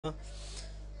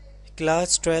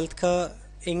Class 12th का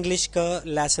English का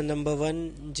lesson number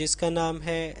 1 जिसका नाम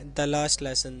है द लास्ट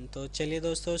लेसन। तो चलिए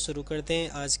दोस्तों शुरू करते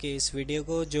हैं आज के इस वीडियो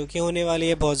को, जो कि होने वाली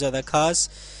है बहुत ज़्यादा ख़ास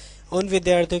उन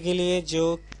विद्यार्थियों के लिए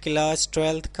जो क्लास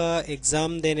 12th का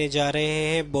एग्ज़ाम देने जा रहे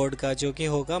हैं बोर्ड का, जो कि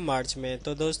होगा मार्च में।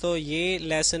 तो दोस्तों ये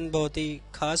लेसन बहुत ही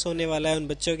ख़ास होने वाला है उन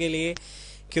बच्चों के लिए,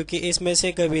 क्योंकि इसमें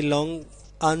से कभी लॉन्ग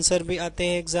आंसर भी आते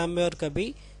हैं एग्ज़ाम में और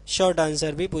कभी शॉर्ट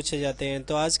आंसर भी पूछे जाते हैं।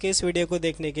 तो आज के इस वीडियो को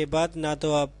देखने के बाद ना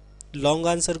तो आप लॉन्ग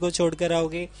आंसर को छोड़कर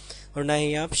आओगे और ना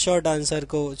ही आप शॉर्ट आंसर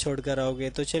को छोड़कर आओगे।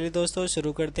 तो चलिए दोस्तों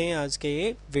शुरू करते हैं आज के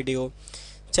ये वीडियो।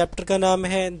 चैप्टर का नाम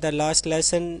है the last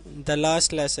lesson. The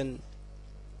last lesson.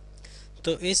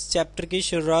 तो इस चैप्टर की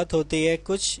शुरुआत होती है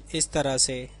कुछ इस तरह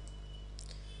से।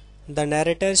 The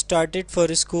narrator started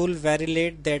for school very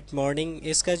let that morning.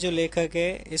 इसका जो लेखक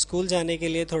है स्कूल जाने के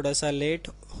लिए थोड़ा सा लेट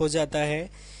हो जाता है।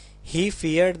 ही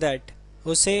फियर्ड दैट,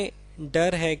 उसे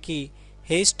डर है कि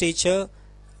हिज टीचर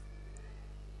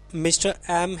मिस्टर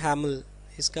एम हैमल,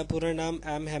 इसका पूरा नाम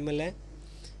एम हैमल है,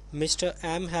 mister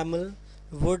M हैमल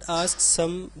would ask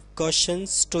some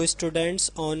questions to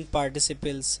students on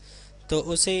participles. तो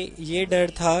उसे ये डर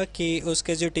था कि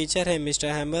उसके जो टीचर है मिस्टर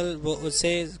हैमल वो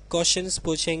उससे क्वेश्चंस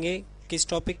पूछेंगे किस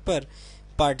टॉपिक पर,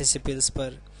 पार्टिसिपल्स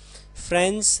पर।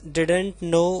 Friends didn't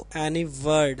know any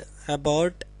word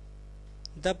about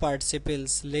the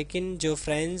participles, लेकिन जो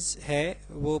फ्रेंड्स है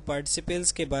वो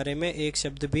पार्टिसिपल्स के बारे में एक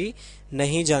शब्द भी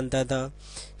नहीं जानता था।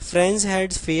 Friends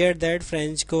had fear that,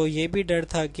 friends को ये भी डर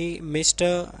था कि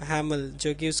मिस्टर हैमल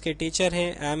जो कि उसके टीचर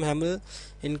हैं एम हैमल,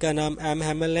 इनका नाम एम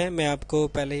हैमल है, मैं आपको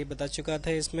पहले ही बता चुका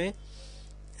था इसमें।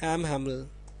 M हैमल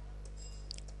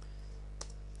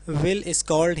will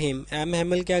scold him, M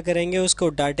हैमल क्या करेंगे, उसको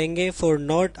डांटेंगे for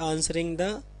not answering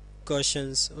the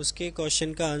questions, उसके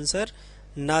क्वेश्चन का आंसर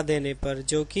ना देने पर,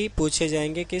 जो कि पूछे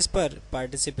जाएंगे किस पर,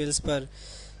 पार्टिसिपल्स पर।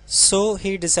 सो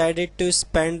ही decided to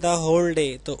spend the whole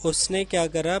day, तो उसने क्या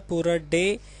करा, पूरा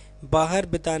डे बाहर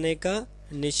बिताने का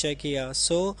निश्चय किया।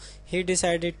 सो ही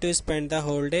decided to spend the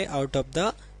whole day out of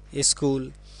the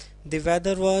school. The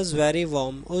weather was very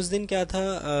warm, उस दिन क्या था,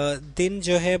 दिन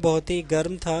जो है बहुत ही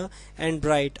गर्म था, एंड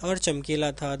ब्राइट और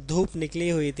चमकीला था, धूप निकली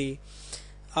हुई थी।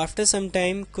 आफ्टर सम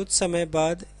टाइम, कुछ समय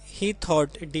बाद, ही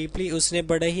थॉट डीपली, उसने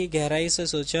बड़े ही गहराई से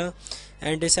सोचा,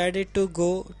 and decided to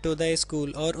go to the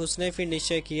school, और उसने फिर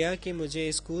निश्चय किया कि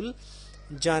मुझे स्कूल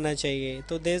जाना चाहिए।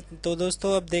 तो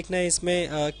दोस्तों अब देखना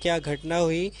इसमें क्या घटना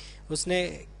हुई, उसने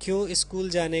क्यों स्कूल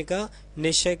जाने का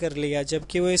निश्चय कर लिया,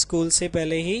 जबकि वो स्कूल से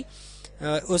पहले ही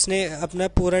उसने अपना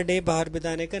पूरा डे बाहर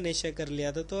बिताने का निश्चय कर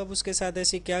लिया था। तो अब उसके साथ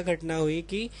ऐसी क्या घटना हुई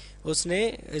कि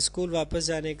उसने स्कूल वापस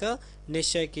जाने का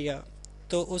निश्चय किया।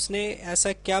 तो उसने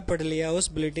ऐसा क्या पढ़ लिया उस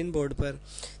बुलेटिन बोर्ड पर,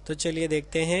 तो चलिए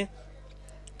देखते हैं।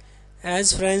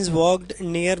 As friends walked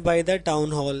near by the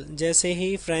town hall, जैसे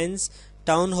ही फ्रेंड्स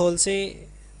टाउन हॉल से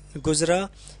गुजरा,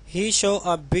 ही show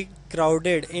a big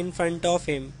crowded in front of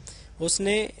him,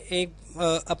 उसने एक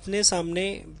अपने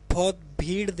सामने बहुत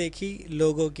भीड़ देखी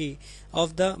लोगों की,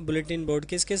 ऑफ द बुलेटिन बोर्ड,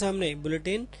 किसके सामने,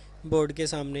 बुलेटिन बोर्ड के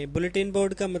सामने। बुलेटिन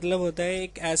बोर्ड का मतलब होता है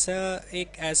एक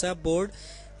ऐसा बोर्ड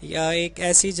या एक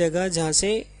ऐसी जगह जहाँ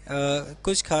से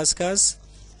कुछ खास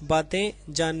बातें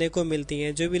जानने को मिलती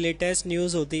हैं, जो भी लेटेस्ट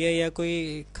न्यूज़ होती है या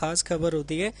कोई खास खबर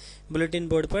होती है बुलेटिन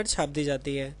बोर्ड पर छाप दी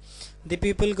जाती है। The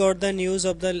people got the news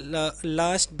of the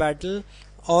last battle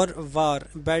और वार,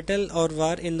 बैटल और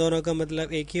वार इन दोनों का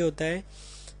मतलब एक ही होता है,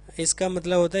 इसका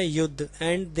मतलब होता है युद्ध,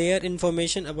 and there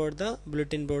information about the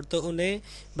bulletin board, तो उन्हें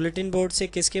बुलेटिन बोर्ड से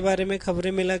किसके बारे में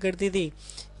खबरें मिला करती थी,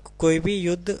 कोई भी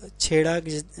युद्ध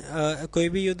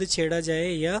छेड़ा जाए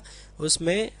या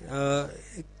उसमें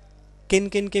किन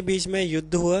किन के बीच में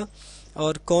युद्ध हुआ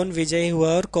और कौन विजयी हुआ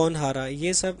और कौन हारा,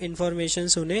 ये सब इंफॉर्मेशन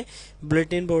उन्हें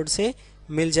बुलेटिन बोर्ड से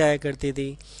मिल जाया करती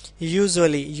थी।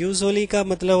 यूजुअली का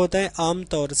मतलब होता है आम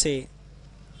तौर से,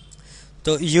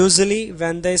 तो usually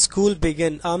when the school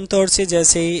begin, आमतौर से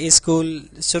जैसे ही स्कूल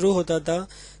शुरू होता था,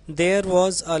 there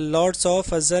was a lots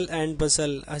of hustle and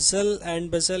Bansal, hustle and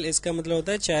बसल इसका मतलब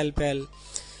होता है चहल पहल।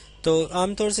 तो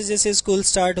आमतौर से जैसे स्कूल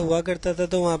स्टार्ट हुआ करता था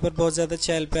तो वहाँ पर बहुत ज़्यादा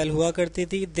चहल पहल हुआ करती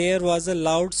थी। There was a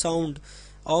loud sound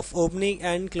of opening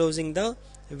and closing the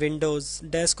Windows,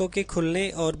 डेस्कों के खुलने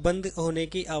और बंद होने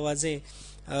की आवाज़ें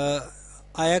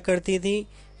आया करती थी।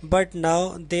 But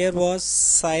now there was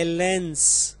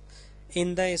silence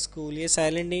in the school, ये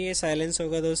साइलेंट नहीं, ये साइलेंस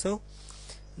होगा दोस्तों।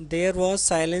 There was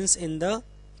silence in the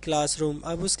classroom,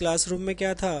 अब उस क्लासरूम में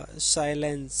क्या था,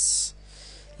 साइलेंस।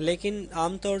 लेकिन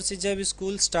आमतौर से जब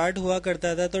स्कूल स्टार्ट हुआ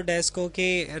करता था तो डेस्कों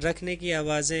के रखने की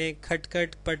आवाज़ें,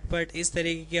 खटखट पटपट इस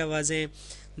तरीके की आवाज़ें,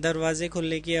 दरवाजे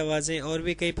खुलने की आवाज़ें और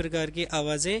भी कई प्रकार की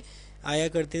आवाज़ें आया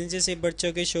करती थी, जैसे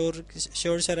बच्चों के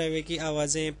शोर शराबे की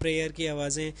आवाज़ें, प्रेयर की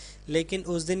आवाज़ें। लेकिन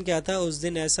उस दिन क्या था, उस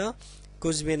दिन ऐसा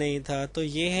कुछ भी नहीं था। तो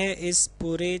ये है इस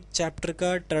पूरे चैप्टर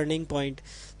का टर्निंग पॉइंट।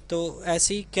 तो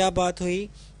ऐसी क्या बात हुई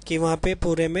कि वहाँ पे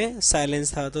पूरे में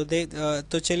साइलेंस था।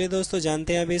 तो चलिए दोस्तों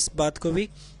जानते हैं अब इस बात को भी।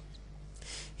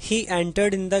 He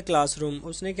entered in the classroom,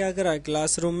 उसने क्या करा,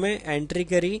 क्लासरूम में एंट्री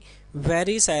करी,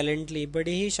 वेरी साइलेंटली,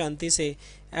 बड़ी ही शांति से,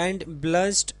 and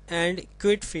blushed and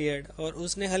quit feared, और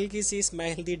उसने हल्की सी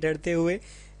स्माइल दी, डरते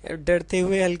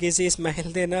हुए हल्की सी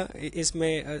स्माइल देना,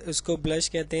 इसमें उसको ब्लश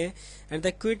कहते हैं। एंड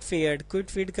द क्विट फियर्ड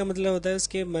का मतलब होता है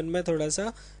उसके मन में थोड़ा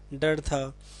सा डर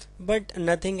था। बट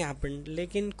नथिंग हैपेंड,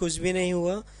 लेकिन कुछ भी नहीं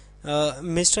हुआ।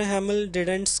 मिस्टर हैमल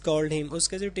डिडंट स्कॉल्ड हिम,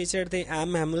 उसके जो टीचर थे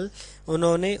एम हैमल,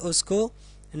 उन्होंने उसको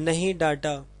नहीं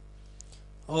डांटा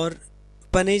और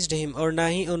पनिश्ड हिम, और ना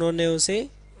ही उन्होंने उसे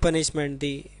पनिशमेंट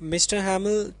दी। मिस्टर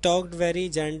हैमल टॉक्ड वेरी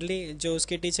जेंटली, जो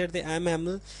उसके टीचर थे एम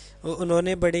हैमल,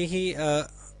 उन्होंने बड़ी ही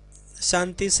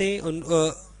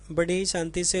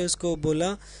शांति से उसको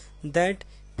बोला that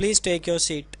please take your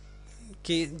seat,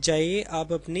 कि जाइए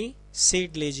आप अपनी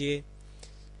सीट लीजिए।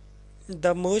 द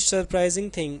मोस्ट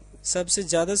सरप्राइजिंग थिंग,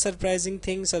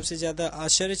 सबसे ज़्यादा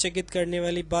आश्चर्यचकित करने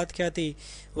वाली बात क्या थी,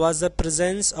 was the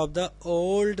presence of the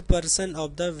old person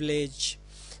of the village,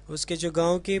 उसके जो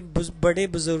गांव के बड़े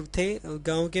बुजुर्ग थे,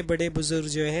 गांव के बड़े बुजुर्ग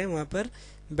जो है वहाँ पर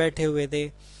बैठे हुए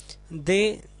थे।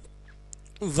 दे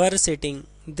were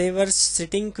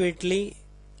sitting क्विटली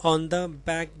on the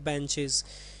back benches,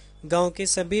 गांव के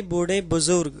सभी बूढ़े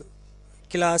बुजुर्ग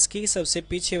क्लास की सबसे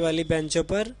पीछे वाली बेंचों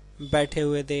पर बैठे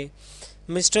हुए थे।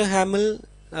 Mister हैमल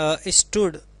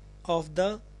stood of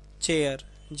the chair,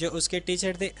 जो उसके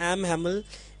टीचर थे एम हैमल,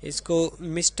 इसको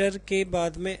मिस्टर के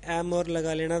बाद में एम और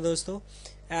लगा लेना दोस्तों,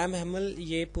 एम हैमल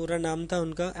ये पूरा नाम था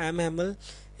उनका। M हैमल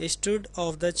stood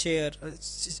of the chair,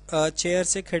 chair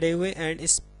से खड़े हुए, and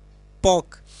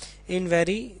spoke in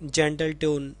very gentle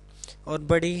tone, और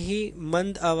बड़ी ही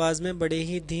मंद आवाज़ में, बड़ी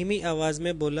ही धीमी आवाज़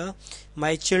में बोला,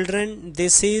 my children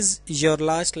this is your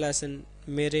last lesson,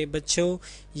 मेरे बच्चों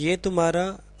ये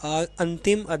तुम्हारा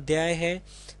अंतिम अध्याय है,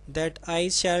 that I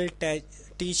shell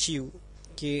teach you,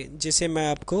 कि जिसे मैं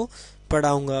आपको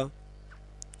पढ़ाऊँगा।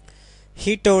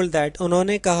 ही टोल्ड दैट,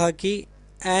 उन्होंने कहा कि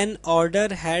N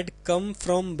order had come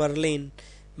from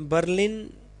Berlin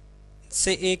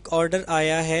से एक ऑर्डर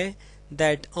आया है,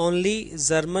 that only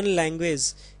German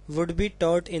language would be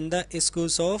taught in the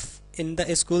schools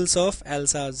of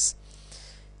Alsace.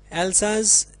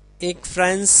 Alsace एक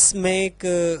फ्रांस में एक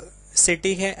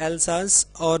सिटी है एल्सास,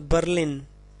 और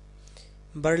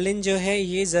बर्लिन जो है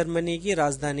ये जर्मनी की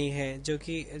राजधानी है, जो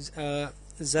कि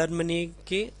जर्मनी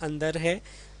के अंदर है।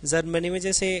 जर्मनी में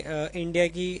जैसे इंडिया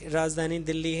की राजधानी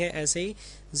दिल्ली है, ऐसे ही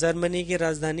जर्मनी की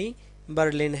राजधानी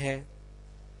बर्लिन है।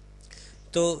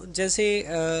 तो जैसे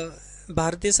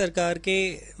भारतीय सरकार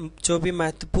के जो भी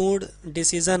महत्वपूर्ण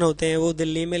डिसीज़न होते हैं वो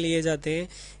दिल्ली में लिए जाते हैं,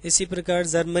 इसी प्रकार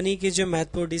जर्मनी के जो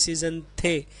महत्वपूर्ण डिसीज़न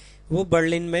थे वो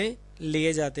बर्लिन में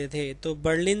लिए जाते थे। तो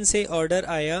बर्लिन से ऑर्डर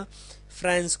आया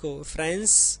फ्रांस को,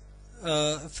 फ्रांस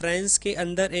के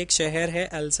अंदर एक शहर है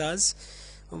एल्सास,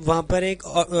 वहाँ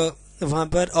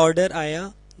पर ऑर्डर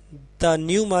आया, the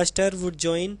new master would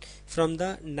join from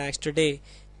the next day,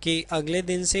 कि अगले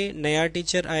दिन से नया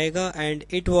टीचर आएगा, and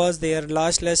it was there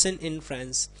last lesson in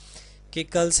France, कि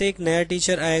कल से एक नया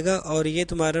टीचर आएगा और ये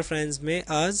तुम्हारा फ्रांस में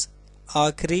आज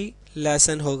आखिरी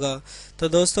लेसन होगा। तो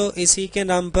दोस्तों इसी के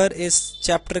नाम पर इस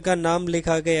चैप्टर का नाम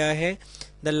लिखा गया है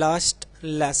द लास्ट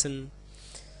लेसन।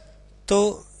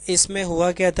 तो इसमें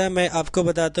हुआ क्या था, मैं आपको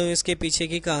बताता हूँ इसके पीछे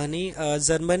की कहानी।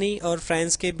 जर्मनी और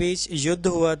फ्रांस के बीच युद्ध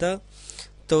हुआ था,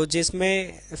 तो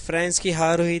जिसमें फ्रांस की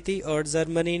हार हुई थी और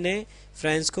जर्मनी ने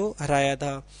फ्रांस को हराया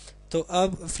था। तो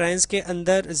अब फ्रांस के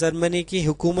अंदर जर्मनी की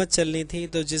हुकूमत चलनी थी,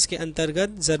 तो जिसके अंतर्गत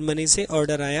जर्मनी से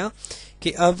ऑर्डर आया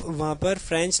कि अब वहाँ पर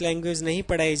फ्रेंच लैंग्वेज नहीं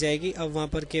पढ़ाई जाएगी, अब वहाँ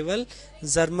पर केवल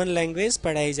जर्मन लैंग्वेज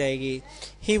पढ़ाई जाएगी।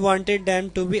 He wanted them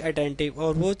to be attentive,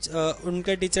 और वो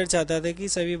उनका टीचर चाहता था कि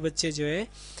सभी बच्चे जो है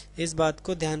इस बात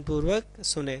को ध्यानपूर्वक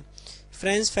सुने।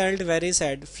 French felt very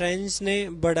sad,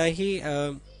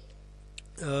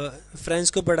 French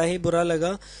को बड़ा ही बुरा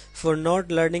लगा for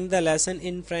not learning the lesson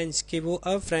in French, कि वो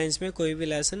अब फ्रेंच में कोई भी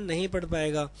लेसन नहीं पढ़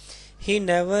पाएगा। He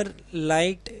never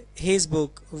liked his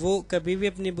book, वो कभी भी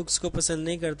अपनी बुक्स को पसंद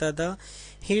नहीं करता था।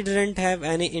 He didn't have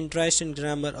any interest in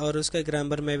grammar, और उसका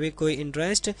ग्रामर में भी कोई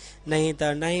इंटरेस्ट नहीं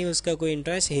था, ना ही उसका कोई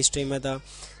इंटरेस्ट हिस्ट्री में था।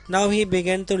 Now he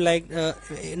begin to like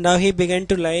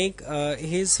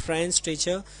his French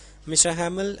teacher mister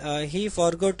हैमल, he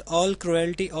forgot all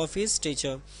cruelty of his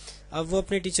teacher, अब वो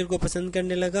अपने टीचर को पसंद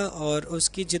करने लगा और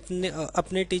उसकी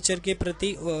अपने टीचर के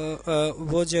प्रति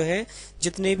वो जो है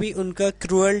जितने भी उनका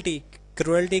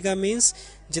क्रूअल्टी का मीन्स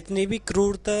जितनी भी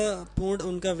क्रूरतापूर्ण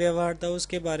उनका व्यवहार था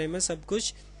उसके बारे में सब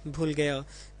कुछ भूल गया.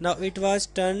 Now it was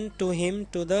turn to him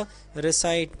to the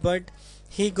recite but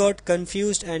he got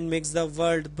confused and mix the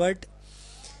word but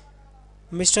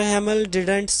mister हैमल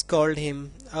didn't scold him.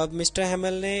 अब मिस्टर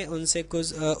हैमल ने उससे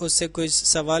कुछ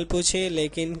सवाल पूछे,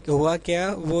 लेकिन हुआ क्या,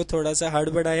 वो थोड़ा सा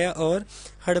हड़बड़ाया और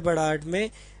हड़बड़ाहट में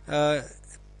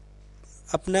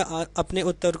अपने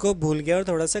उत्तर को भूल गया और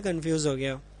थोड़ा सा कंफ्यूज हो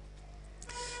गया.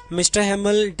 मिस्टर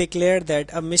हैमल डिक्लेयर दैट,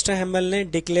 अब मिस्टर हैमल ने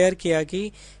डिक्लेयर किया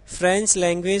कि French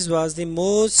language was the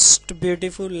most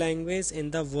beautiful language in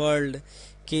the world,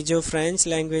 कि जो फ्रेंच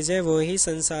लैंग्वेज है वो ही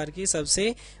संसार की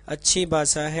सबसे अच्छी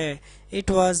भाषा है. It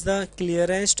was the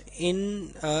clearest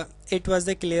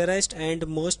and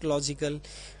most logical,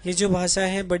 ये जो भाषा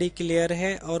है बड़ी क्लियर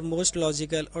है और मोस्ट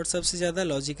लॉजिकल और सबसे ज़्यादा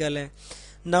लॉजिकल है.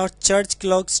 नाउ चर्च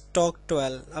क्लॉक स्ट्रोक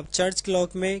 12, अब चर्च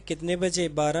क्लॉक में कितने बजे,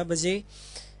 12 बजे.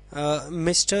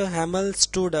 मिस्टर हैमल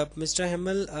स्टूड अप, मिस्टर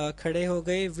हैमल खड़े हो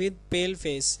गए with pale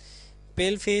face.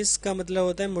 Pale face का मतलब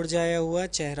होता है मुरझाया हुआ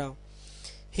चेहरा.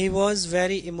 ही वॉज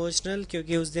वेरी इमोशनल,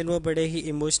 क्योंकि उस दिन वो बड़े ही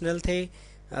इमोशनल थे.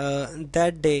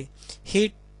 That day he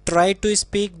try to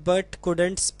speak but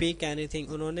couldn't speak anything,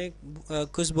 उन्होंने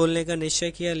कुछ बोलने का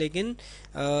निश्चय किया लेकिन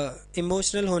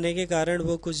इमोशनल होने के कारण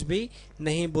वो कुछ भी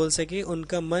नहीं बोल सके.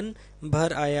 उनका मन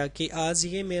भर आया कि आज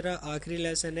ये मेरा आखिरी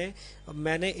लेसन है,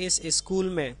 मैंने इस स्कूल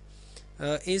में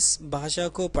इस भाषा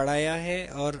को पढ़ाया है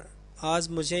और आज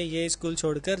मुझे ये स्कूल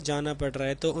छोड़कर जाना पड़ रहा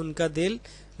है. तो उनका दिल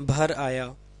भर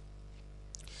आया.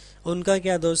 उनका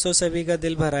क्या दोस्तों, सभी का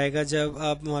दिल भर आएगा जब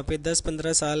आप वहाँ पे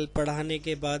 10-15 साल पढ़ाने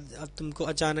के बाद अब तुमको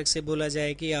अचानक से बोला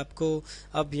जाए कि आपको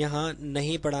अब यहाँ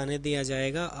नहीं पढ़ाने दिया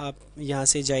जाएगा, आप यहाँ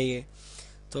से जाइए,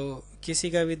 तो किसी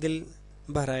का भी दिल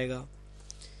भर आएगा.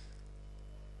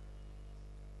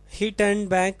 ही turn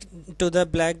back to the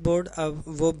black board, अब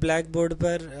वो ब्लैक बोर्ड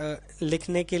पर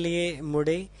लिखने के लिए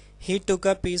मुड़े. ही टुक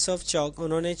अ पीस ऑफ चॉक,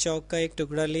 उन्होंने चॉक का एक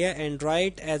टुकड़ा लिया. And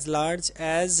right as large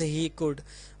as he could,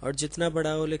 और जितना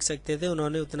बड़ा वो लिख सकते थे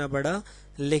उन्होंने उतना बड़ा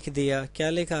लिख दिया. क्या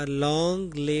लिखा,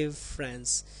 लॉन्ग लिव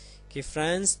फ्रांस, कि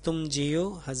फ्रांस तुम जियो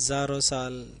हजारों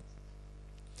साल.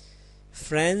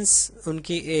 फ्रांस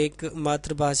उनकी एक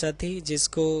मातृभाषा थी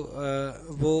जिसको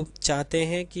वो चाहते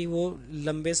हैं कि वो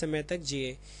लंबे समय तक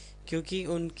जिए, क्योंकि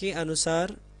उनके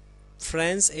अनुसार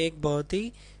फ्रांस एक बहुत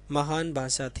ही महान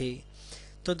भाषा थी.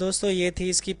 तो दोस्तों ये थी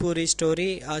इसकी पूरी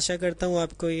स्टोरी. आशा करता हूँ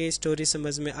आपको ये स्टोरी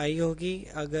समझ में आई होगी.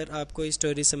 अगर आपको ये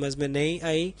स्टोरी समझ में नहीं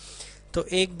आई तो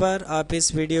एक बार आप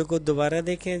इस वीडियो को दोबारा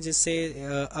देखें, जिससे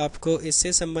आपको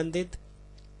इससे संबंधित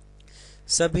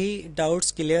सभी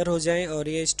डाउट्स क्लियर हो जाएं और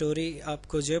ये स्टोरी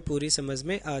आपको जो है पूरी समझ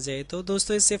में आ जाए. तो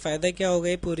दोस्तों इससे फ़ायदा क्या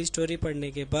होगा, पूरी स्टोरी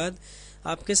पढ़ने के बाद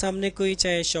आपके सामने कोई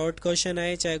चाहे शॉर्ट क्वेश्चन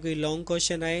आए, चाहे कोई लॉन्ग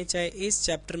क्वेश्चन आए, चाहे इस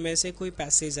चैप्टर में से कोई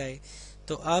पैसेज आए,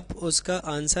 तो आप उसका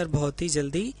आंसर बहुत ही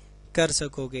जल्दी कर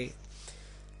सकोगे.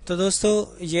 तो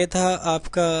दोस्तों ये था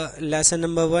आपका lesson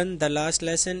number 1, the last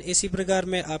lesson. इसी प्रकार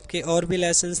मैं आपके और भी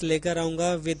लेसन्स लेकर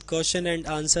आऊँगा विद क्वेश्चन एंड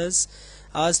आंसर्स.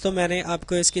 आज तो मैंने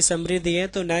आपको इसकी समरी दी है,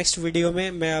 तो नेक्स्ट वीडियो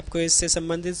में मैं आपको इससे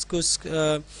संबंधित कुछ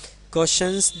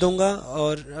क्वेश्चंस दूंगा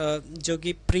और जो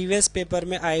कि प्रीवियस पेपर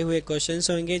में आए हुए क्वेश्चंस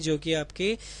होंगे, जो कि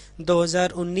आपके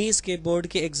 2019 के बोर्ड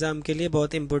के एग्ज़ाम के लिए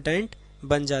बहुत इम्पोर्टेंट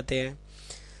बन जाते हैं.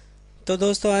 तो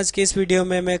दोस्तों आज की इस वीडियो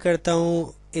में मैं करता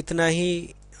हूँ इतना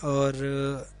ही,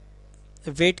 और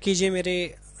वेट कीजिए मेरे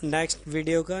नेक्स्ट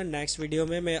वीडियो का. नेक्स्ट वीडियो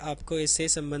में मैं आपको इससे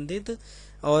संबंधित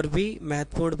और भी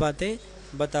महत्वपूर्ण बातें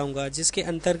बताऊंगा, जिसके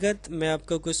अंतर्गत मैं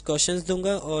आपको कुछ क्वेश्चंस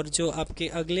दूंगा और जो आपके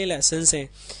अगले लेसन्स हैं,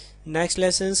 नेक्स्ट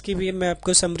लेसन्स की भी मैं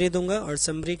आपको समरी दूंगा, और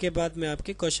समरी के बाद मैं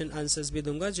आपके क्वेश्चन आंसर्स भी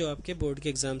दूंगा जो आपके बोर्ड के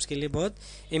एग्ज़ाम्स के लिए बहुत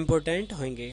इंपॉर्टेंट होंगे.